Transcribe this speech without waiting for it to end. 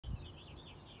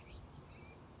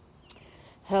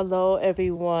Hello,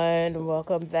 everyone.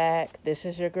 Welcome back. This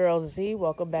is your girl Z.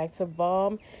 Welcome back to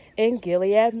Balm in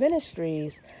Gilead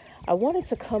Ministries. I wanted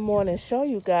to come on and show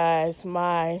you guys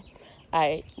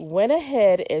I went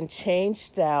ahead and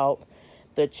changed out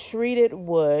the treated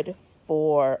wood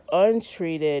for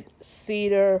untreated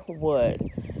cedar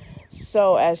wood.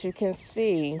 So, as you can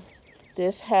see,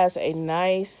 this has a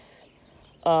nice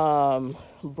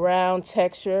brown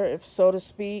texture, if so to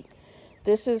speak.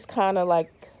 This is kind of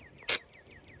like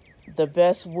the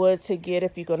best wood to get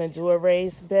if you're going to do a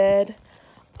raised bed.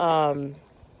 I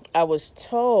was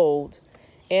told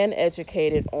and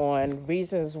educated on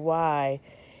reasons why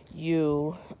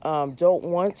you don't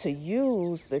want to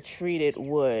use the treated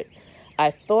wood.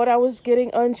 I thought I was getting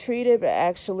untreated, but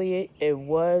actually it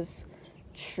was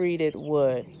treated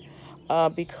wood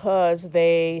because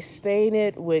they stain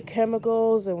it with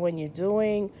chemicals, and when you're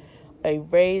doing a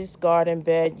raised garden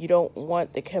bed, you don't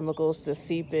want the chemicals to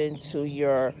seep into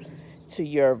your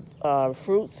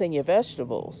fruits and your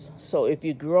vegetables. So if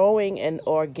you're growing an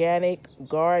organic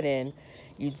garden,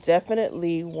 you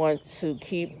definitely want to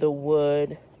keep the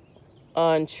wood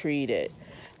untreated.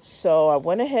 So I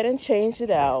went ahead and changed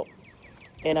it out,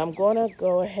 and I'm going to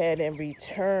go ahead and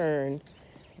return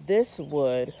this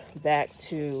wood back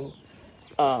to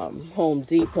Home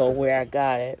Depot where I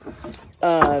got it.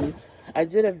 I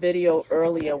did a video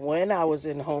earlier when I was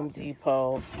in Home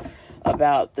Depot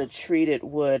about the treated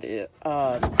wood.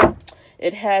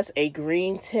 It has a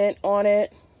green tint on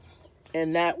it,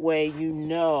 and that way you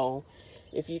know,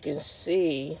 if you can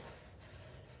see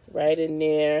right in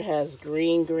there, it has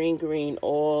green, green, green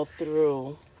all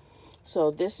through.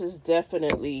 So this is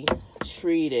definitely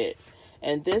treated.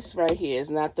 And this right here is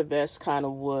not the best kind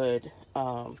of wood.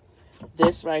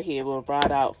 This right here will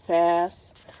rot out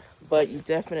fast, but you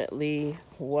definitely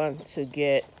want to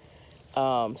get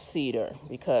cedar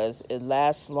because it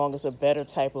lasts long. As a better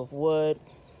type of wood.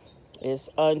 It's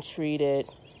untreated,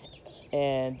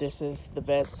 and this is the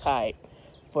best type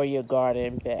for your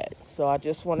garden bed. So I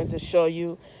just wanted to show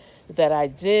you that I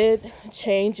did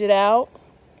change it out,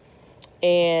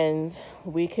 and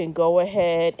we can go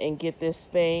ahead and get this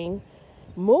thing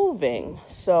moving.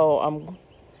 So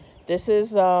this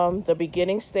is the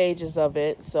beginning stages of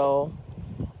it. So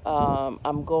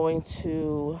I'm going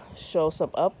to show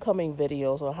some upcoming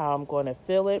videos on how I'm going to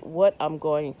fill it, what I'm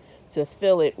going to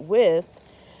fill it with.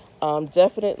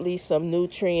 Definitely some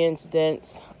nutrients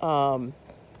dense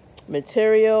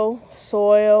material,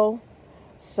 soil,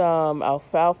 some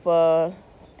alfalfa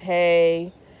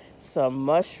hay, some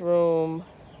mushroom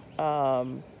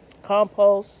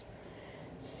compost,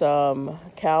 some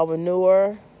cow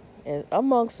manure, and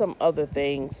among some other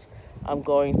things I'm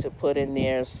going to put in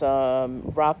there,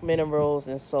 some rock minerals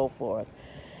and so forth.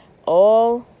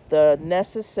 All the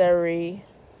necessary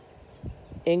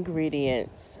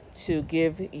ingredients to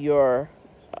give your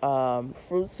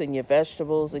fruits and your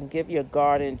vegetables and give your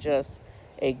garden just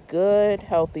a good,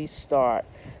 healthy start.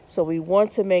 So we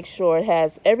want to make sure it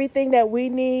has everything that we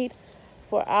need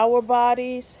for our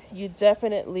bodies. You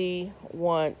definitely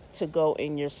want to go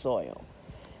in your soil.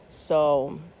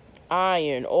 So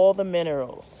iron, all the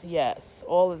minerals, yes,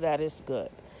 all of that is good.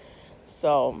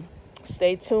 So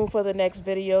stay tuned for the next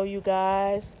video, you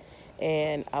guys,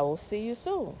 and I will see you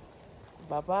soon.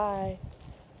 Bye-bye.